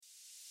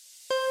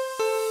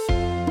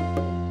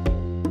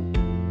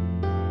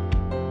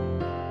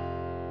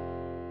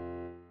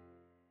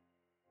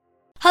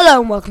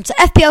Hello and welcome to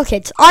FPL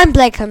Kids. I'm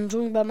Blake and I'm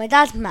joined by my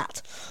dad,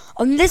 Matt.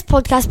 On this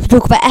podcast we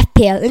talk about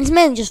FPL and it's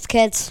mainly just for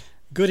kids.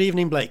 Good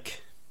evening,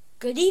 Blake.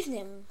 Good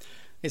evening.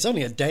 It's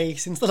only a day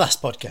since the last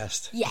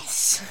podcast.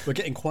 Yes. We're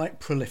getting quite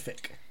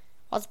prolific.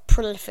 What does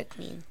prolific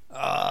mean?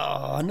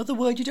 Another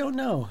word you don't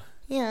know.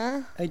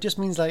 Yeah. It just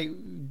means like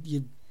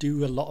you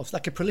do a lot of...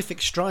 Like a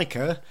prolific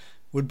striker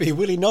would be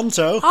Willie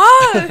Nonto.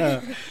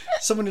 Oh!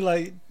 Someone who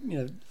a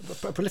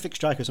prolific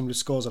striker, someone who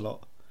scores a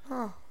lot.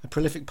 Oh. A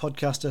prolific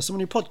podcaster, someone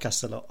who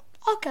podcasts a lot.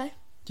 Okay.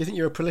 Do you think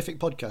you're a prolific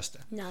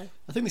podcaster? No.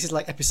 I think this is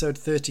like episode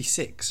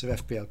 36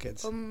 of FPL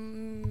Kids.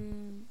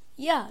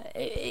 Yeah,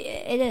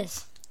 it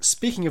is.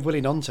 Speaking of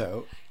Willie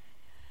Nonto,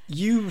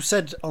 you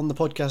said on the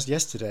podcast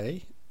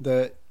yesterday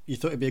that you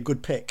thought it'd be a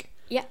good pick.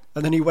 Yeah.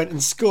 And then he went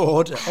and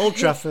scored at Old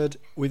Trafford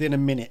within a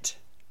minute.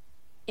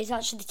 It's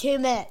actually 2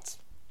 minutes.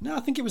 No,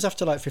 I think it was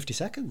after like 50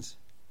 seconds.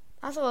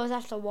 I thought it was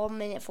after 1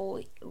 minute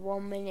 40,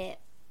 1 minute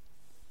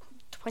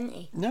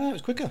 20. No, it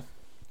was quicker.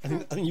 I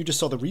think you just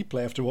saw the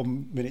replay after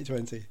 1 minute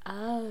 20.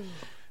 Oh.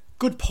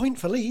 Good point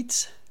for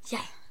Leeds.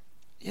 Yeah.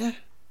 Yeah.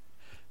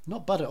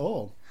 Not bad at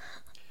all.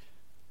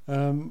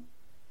 And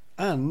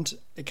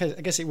I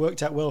guess it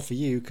worked out well for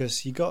you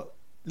because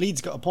Leeds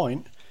got a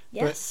point.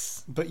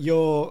 Yes. But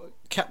your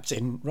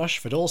captain,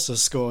 Rashford, also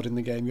scored in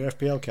the game, your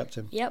FPL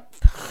captain. Yep.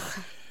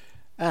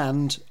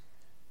 And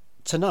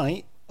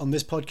tonight on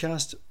this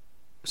podcast,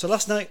 so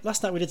last night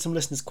we did some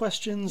listeners'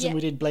 questions and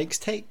we did Blake's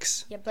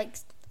takes. Yeah,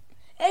 Blake's.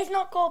 It's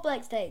not called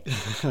Blake's takes.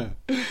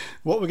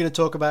 What we're going to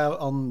talk about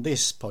on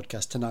this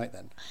podcast tonight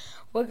then?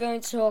 We're going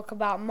to talk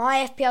about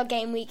my FPL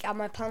game week and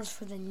my plans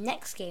for the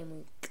next game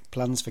week.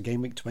 Plans for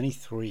game week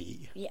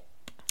 23. Yep.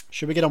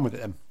 Should we get on with it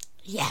then?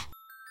 Yeah.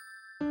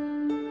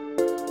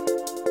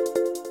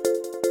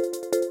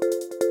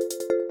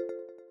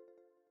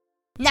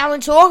 Now we'll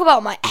talk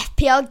about my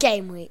FPL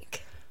game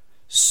week.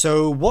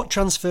 So what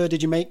transfer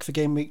did you make for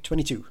game week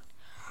 22?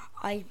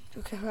 I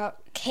took out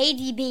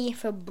KDB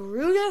for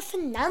Bruno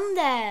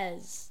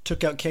Fernandes.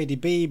 Took out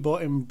KDB,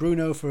 bought in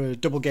Bruno for a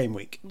double game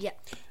week.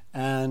 Yep.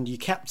 And you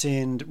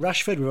captained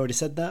Rashford, we already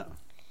said that.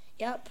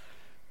 Yep.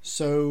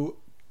 So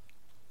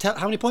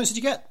how many points did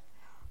you get?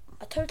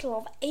 A total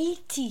of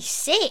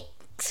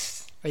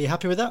 86. Are you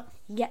happy with that?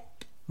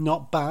 Yep.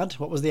 Not bad.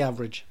 What was the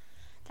average?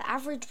 The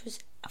average was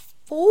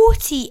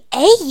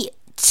 48.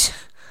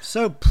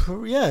 So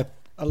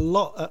a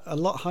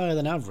lot higher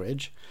than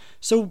average.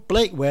 So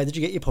Blake, where did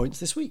you get your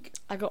points this week?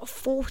 I got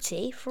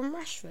 40 from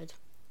Rashford.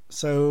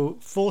 So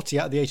 40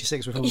 out of the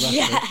 86 were from Rashford.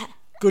 Yeah.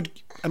 Good.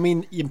 I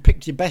mean, you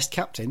picked your best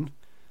captain.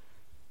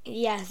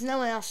 Yeah, there's no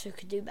one else who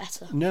could do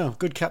better. No,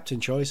 good captain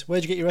choice.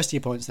 Where'd you get your rest of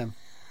your points then?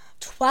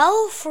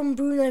 12 from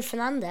Bruno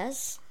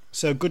Fernandes.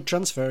 So good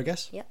transfer, I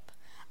guess. Yep.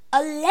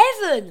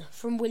 11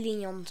 from Willie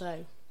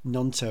Nonto.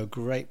 Nonto,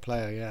 great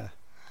player, yeah.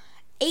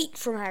 8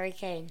 from Harry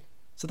Kane.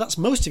 So that's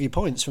most of your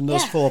points from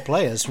those four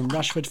players, from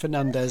Rashford,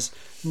 Fernandes,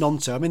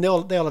 Nonto. I mean, they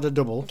all had a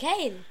double.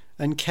 Kane.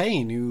 And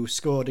Kane, who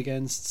scored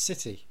against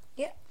City.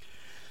 Yep.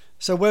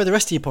 So where are the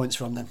rest of your points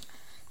from then?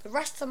 The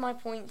rest of my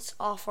points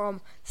are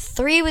from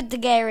 3 with De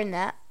Gea in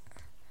net,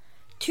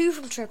 2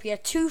 from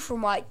Trippier, 2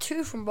 from White,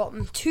 2 from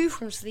Bottom, 2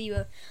 from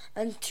Saliba,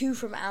 and 2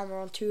 from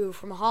Almiron, 2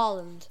 from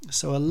Haaland.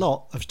 So a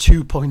lot of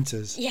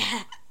 2-pointers.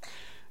 Yeah.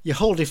 Your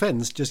whole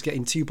defence just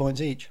getting 2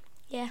 points each.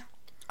 Yeah.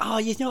 Oh,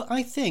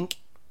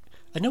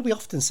 I know we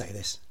often say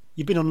this.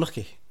 You've been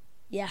unlucky.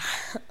 Yeah.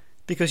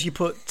 Because you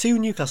put 2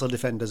 Newcastle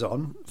defenders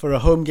on for a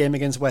home game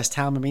against West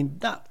Ham. I mean,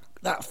 that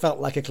felt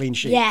like a clean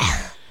sheet. Yeah.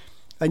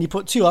 And you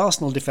put 2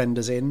 Arsenal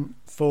defenders in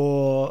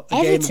for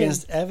a game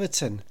against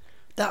Everton.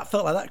 That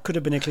felt like that could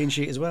have been a clean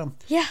sheet as well.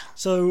 Yeah.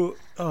 So,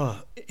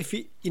 if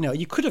you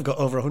could have got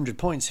over 100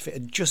 points if it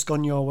had just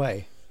gone your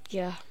way.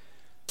 Yeah.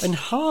 And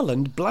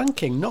Haaland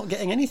blanking, not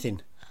getting anything.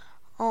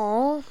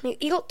 Oh,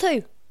 you got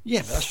 2.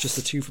 Yeah, but that's just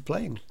the 2 for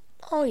playing.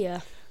 Oh,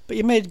 yeah. But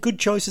you made good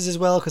choices as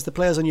well because the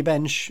players on your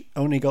bench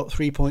only got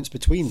 3 points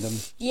between them.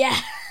 Yeah.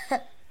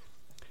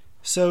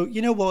 So, you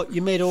know what?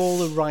 You made all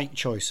the right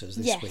choices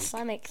this week. Yes,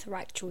 I make the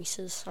right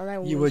choices.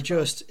 You were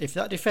just... If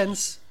that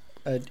defence...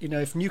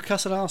 if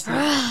Newcastle and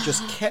Arsenal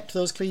just kept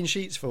those clean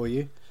sheets for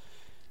you,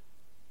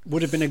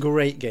 would have been a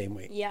great game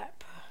week.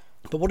 Yep.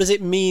 But what does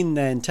it mean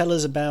then? Tell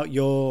us about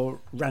your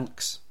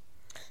ranks.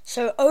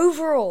 So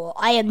overall,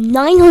 I am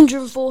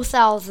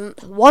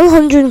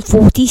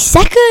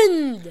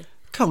 904,142nd.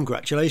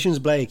 Congratulations,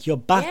 Blake. You're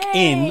back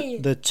Yay.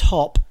 in the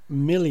top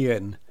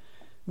million,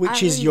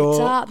 which is your...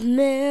 top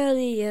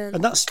million.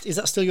 And is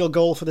that still your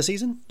goal for the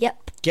season?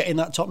 Yep. Get in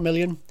that top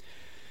million?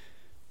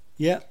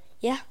 Yeah.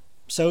 Yeah.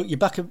 So you're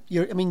back.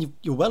 You're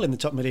well in the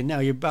top million now.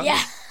 You're back.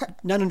 Yeah.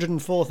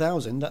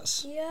 904,000.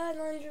 That's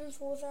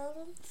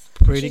 904,000.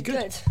 pretty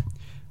good.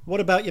 What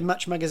about your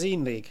Match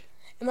Magazine league?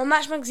 In my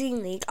Match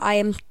Magazine league, I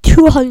am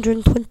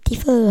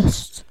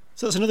 221st.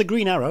 So that's another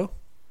green arrow.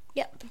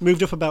 Yep.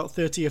 Moved up about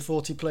 30 or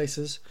 40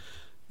 places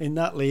in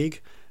that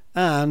league.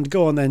 And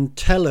go on then,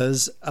 tell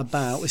us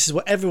about... This is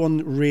what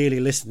everyone really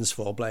listens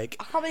for, Blake.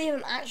 I can't believe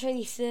I'm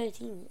actually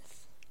 13th.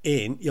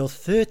 You're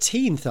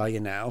 13th, are you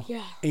now?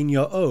 Yeah. In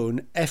your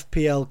own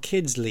FPL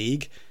Kids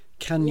League,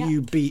 can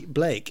you beat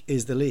Blake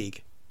is the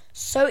league.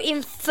 So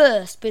in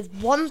first with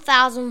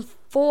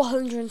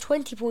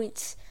 1,420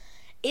 points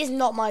is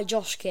Not My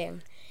Josh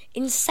King.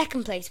 In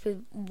second place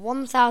with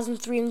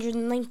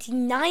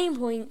 1,399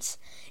 points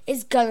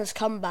is Gunner's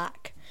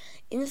Comeback.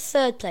 In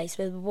third place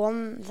with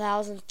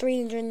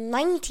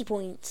 1,390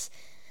 points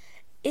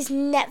is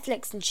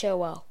Netflix and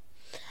Chillwell.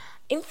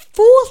 In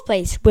fourth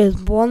place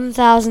with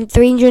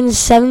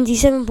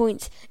 1,377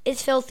 points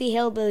is Filthy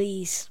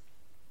Hillbillies.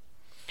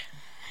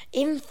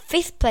 In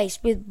fifth place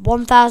with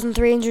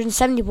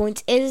 1,370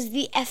 points is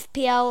the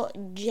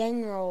FPL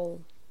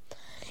General.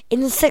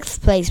 In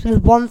sixth place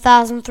with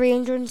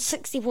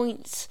 1,360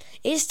 points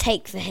is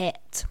Take the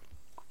Hit.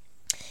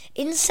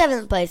 In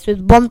seventh place with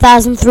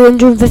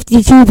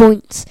 1,352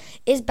 points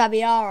is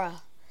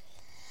Babiara.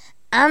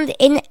 And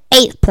in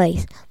eighth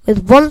place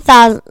with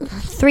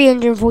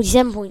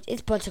 1,347 points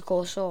is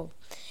Buttercore Soul.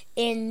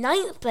 In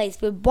ninth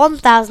place with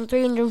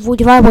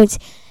 1,345 points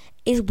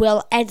is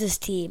Will Edder's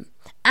team.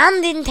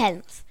 And in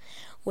 10th,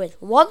 with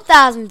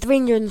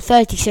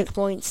 1,336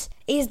 points,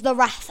 is the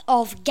Wrath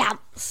of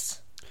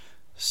Gams.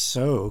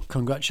 So,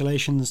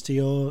 congratulations to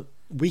your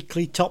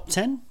weekly top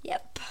 10.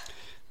 Yep.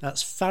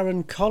 That's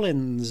Farron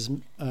Collins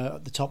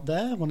at the top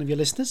there, one of your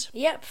listeners.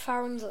 Yep,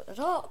 Farron's at the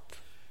top.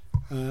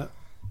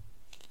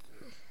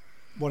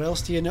 What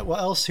else do you know?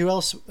 What else? Who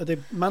else are the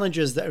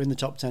managers that are in the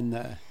top 10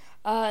 there?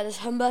 There's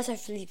Humberto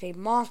Felipe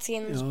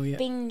Martins,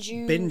 Bin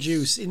Juice. Bin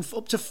Juice.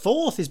 Up to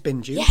fourth is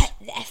Bin Juice. Yeah,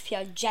 the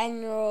FPL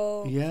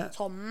General. Yeah.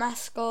 Tom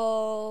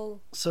Maskell.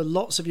 So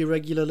lots of your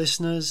regular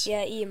listeners.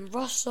 Yeah, Ian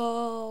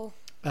Russell.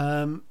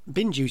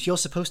 Bin Juice, you're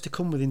supposed to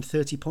come within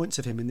 30 points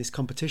of him in this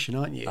competition,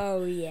 aren't you?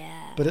 Oh,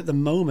 yeah. But at the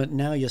moment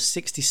now you're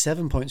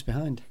 67 points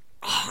behind.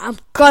 Oh, I'm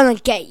gonna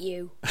get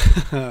you.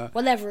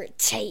 Whatever it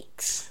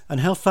takes. And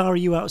how far are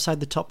you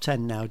outside the top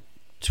 10 now?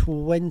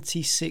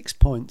 26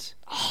 points.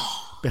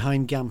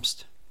 Behind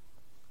Gamst.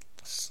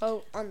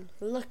 So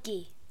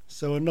unlucky.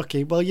 So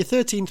unlucky. Well, you're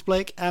 13th,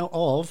 Blake, out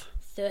of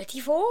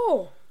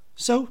 34.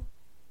 So,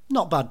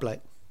 not bad, Blake.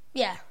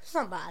 Yeah, it's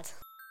not bad.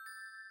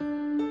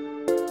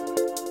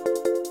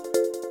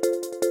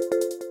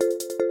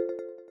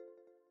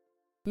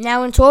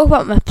 Now we'll talk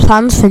about my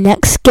plans for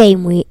next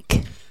game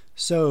week.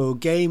 So,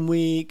 game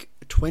week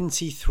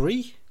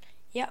 23.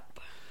 Yep.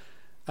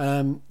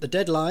 The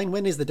deadline.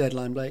 When is the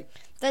deadline, Blake?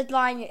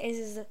 Deadline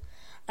is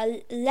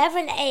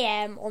 11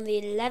 a.m. on the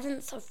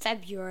 11th of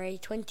February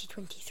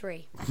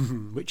 2023.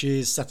 Which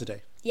is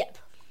Saturday. Yep.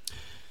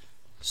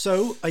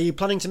 So, are you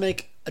planning to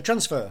make a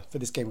transfer for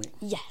this game week?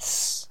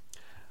 Yes.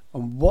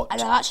 And what? And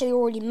I've actually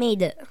already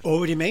made it.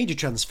 Already made your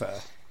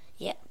transfer?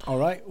 Yep. All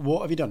right.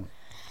 What have you done?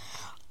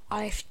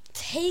 I've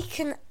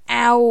taken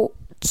out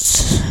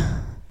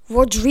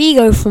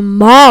Rodrigo from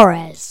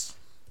Mahrez.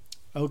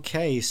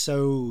 Okay,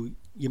 so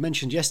you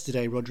mentioned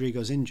yesterday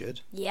Rodrigo's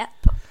injured. Yep.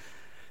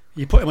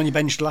 You put him on your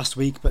bench last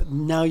week, but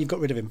now you've got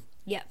rid of him.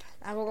 Yep.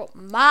 And we've got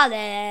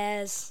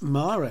Mahrez.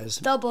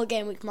 Double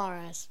game week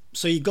Mahrez.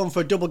 So you've gone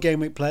for a double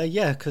game week player,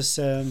 yeah, because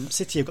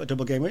City have got a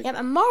double game week. Yep,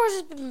 and Mahrez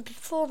has been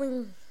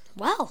performing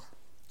well.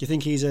 Do you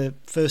think he's a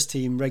first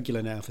team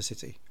regular now for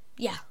City?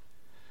 Yeah.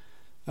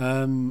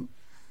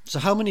 So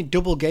how many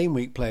double game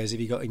week players have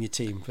you got in your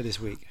team for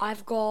this week?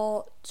 I've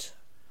got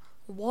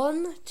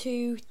 1,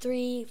 2,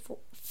 3, 4,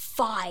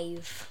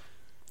 5.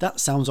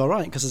 That sounds all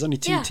right, because there's only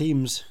two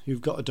teams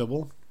who've got a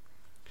double.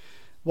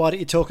 Why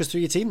don't you talk us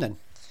through your team then?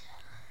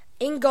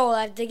 In goal,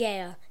 I have De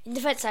Gea. In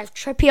defence, I have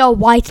Trippier,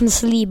 White and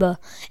Saliba.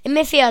 In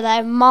midfield, I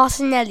have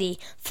Martinelli,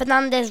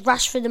 Fernandes,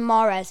 Rashford and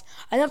Mahrez.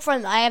 And up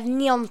front, I have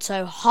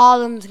Gnonto,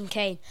 Haaland and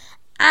Kane.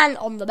 And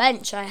on the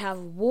bench, I have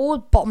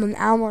Ward, Botman,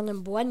 Almiron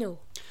and Bueno.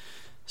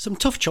 Some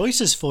tough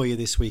choices for you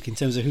this week in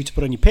terms of who to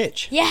put on your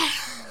pitch. Yeah.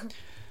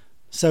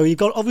 So you've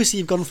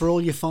gone for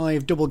all your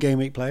 5 double game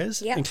week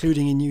players,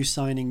 including a new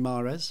signing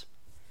Mahrez.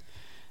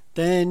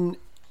 Then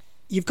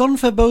you've gone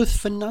for both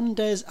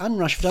Fernandes and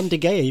Rashford and De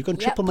Gea. You've gone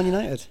triple Man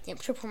United. Yep,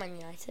 triple Man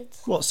United.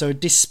 What? So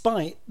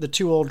despite the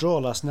 2-2 draw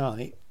last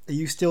night, are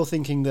you still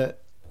thinking that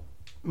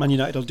Man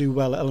United will do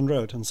well at Ellen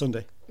Road on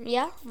Sunday?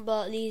 Yeah,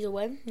 but Leeds will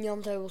win.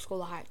 Gnonto will score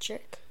the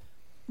hat-trick.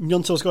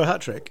 Gnonto will score a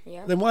hat-trick?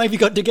 Yeah. Then why have you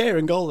got De Gea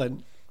in goal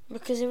then?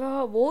 Because if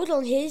I have Ward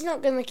on, he's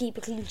not going to keep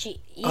a clean sheet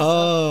either.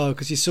 Oh,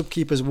 because your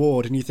sub-keeper's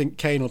Ward and you think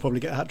Kane will probably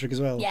get a hat-trick as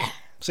well? Yeah.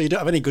 So you don't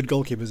have any good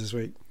goalkeepers this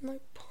week?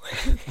 Nope.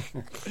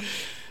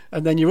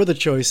 And then your other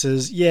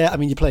choices, you're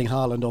playing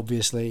Haaland,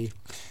 obviously.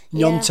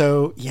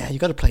 Gnonto,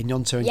 you've got to play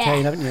Gnonto and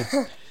Kane, haven't you?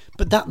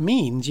 But that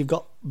means you've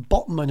got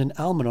Botman and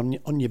Almiron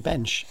on your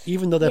bench,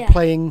 even though they're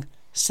playing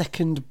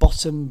second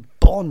bottom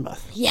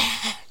Bournemouth.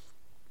 Yeah.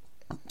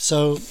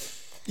 So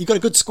you've got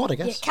a good squad, I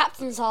guess. Your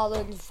captain's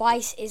Haaland,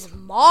 vice is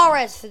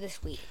Mahrez for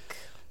this week.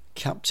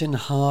 Captain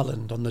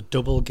Haaland on the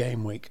double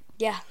game week.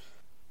 Yeah.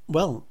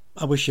 Well,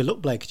 I wish you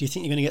luck, Blake. Do you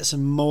think you're going to get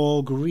some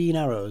more green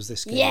arrows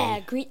this game? Yeah,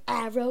 green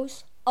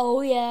arrows.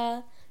 Oh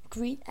yeah,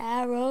 green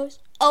arrows.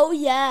 Oh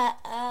yeah,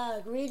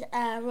 green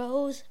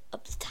arrows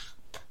up the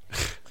top.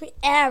 Green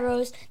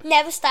arrows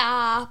never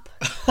stop.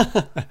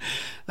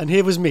 And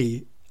here was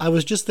me. I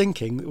was just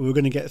thinking that we were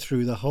going to get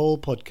through the whole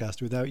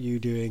podcast without you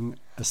doing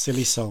a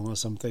silly song or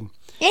something.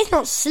 It's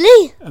not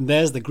silly. And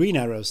there's the Green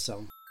Arrows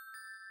song.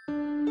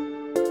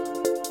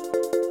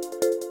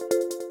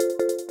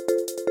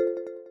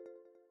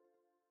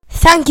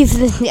 Thank you for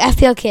listening to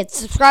FPL Kids.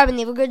 Subscribe and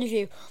leave a good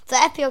review for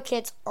FPL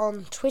Kids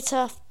on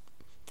Twitter,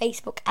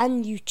 Facebook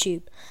and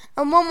YouTube.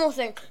 And one more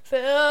thing.